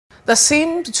There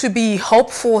seemed to be hope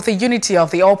for the unity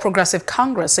of the All Progressive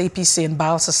Congress, APC, in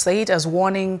Bayelsa State, as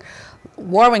warring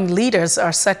leaders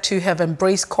are said to have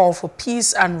embraced call for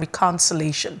peace and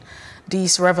reconciliation.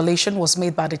 This revelation was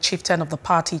made by the chieftain of the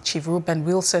party, Chief Ruben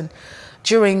Wilson,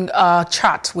 during a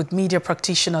chat with media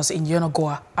practitioners in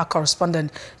Yenagoa. Our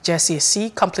correspondent, Jesse C,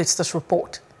 completes this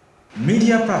report.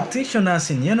 Media practitioners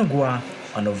in Yenagoa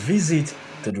on a visit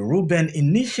to the Ruben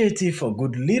Initiative for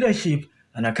Good Leadership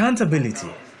and Accountability.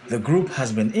 The group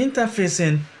has been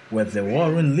interfacing with the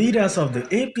warring leaders of the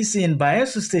APC in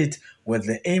Bayelsa State with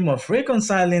the aim of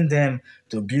reconciling them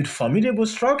to build formidable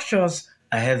structures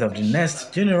ahead of the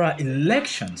next general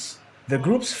elections. The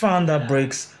group's founder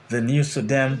breaks the news to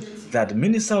them that the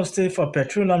Minister of State for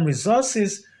Petroleum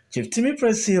Resources, Chief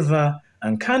Timipre Sylva,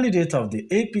 and candidate of the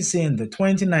APC in the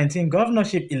 2019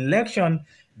 governorship election,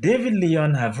 David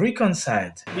Lyon, have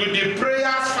reconciled. With the prayers,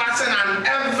 fasting, and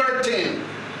everything,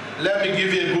 let me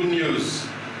give you good news.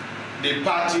 The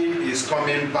party is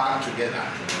coming back together.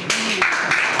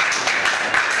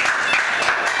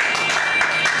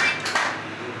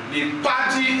 The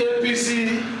party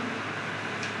APC,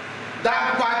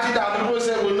 that party that people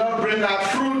say will not bring out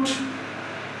fruit,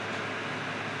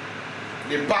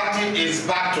 the party is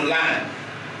back to line.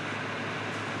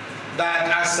 That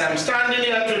as I'm standing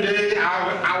here today,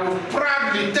 I will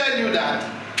proudly tell you that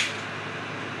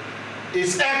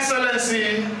His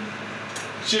Excellency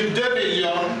Chief David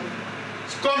Lyon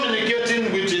is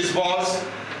communicating with his boss,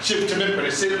 Chief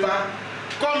Timipre Sylva,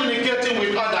 communicating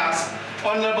with others.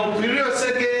 Honorable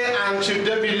Seke and Chief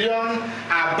David Lyon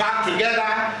are back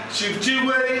together. Chief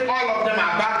Chiwe, all of them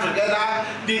are back together.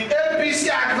 The APC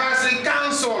Advisory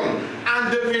Council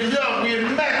and David Lyon,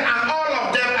 we met and all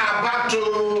of them are back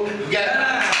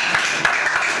together.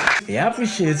 He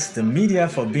appreciates the media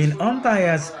for being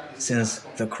unbiased since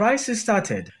the crisis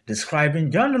started, describing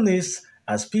journalists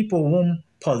as people whom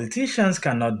politicians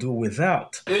cannot do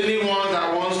without. Anyone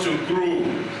that wants to grow,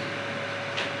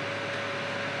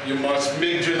 you must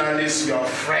make journalists your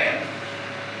friend.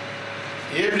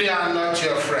 If they are not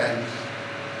your friend,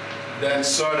 then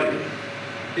sorry.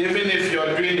 Even if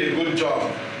you're doing a good job,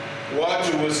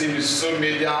 what you will see in social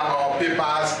media or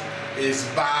papers is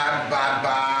bad, bad,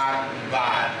 bad,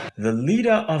 bad. The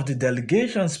leader of the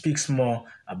delegation speaks more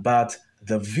about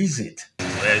the visit.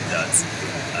 That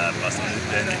personally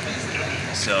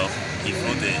himself, he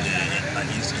wrote an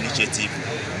initiative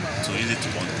to use it to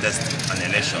contest an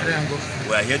election.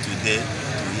 We are here today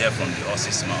to hear from the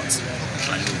horse's mouth,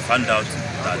 and we found out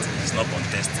that he's not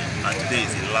contesting, and today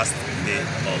is the last day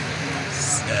of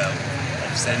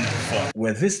sending the form.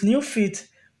 With this new feat,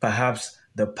 perhaps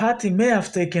the party may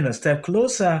have taken a step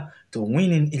closer to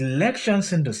winning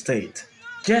elections in the state.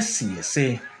 Jesse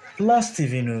C, Plus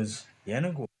TV News,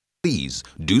 Yenagoa. Please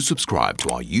do subscribe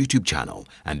to our YouTube channel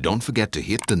and don't forget to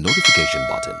hit the notification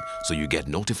button so you get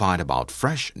notified about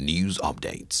fresh news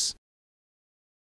updates.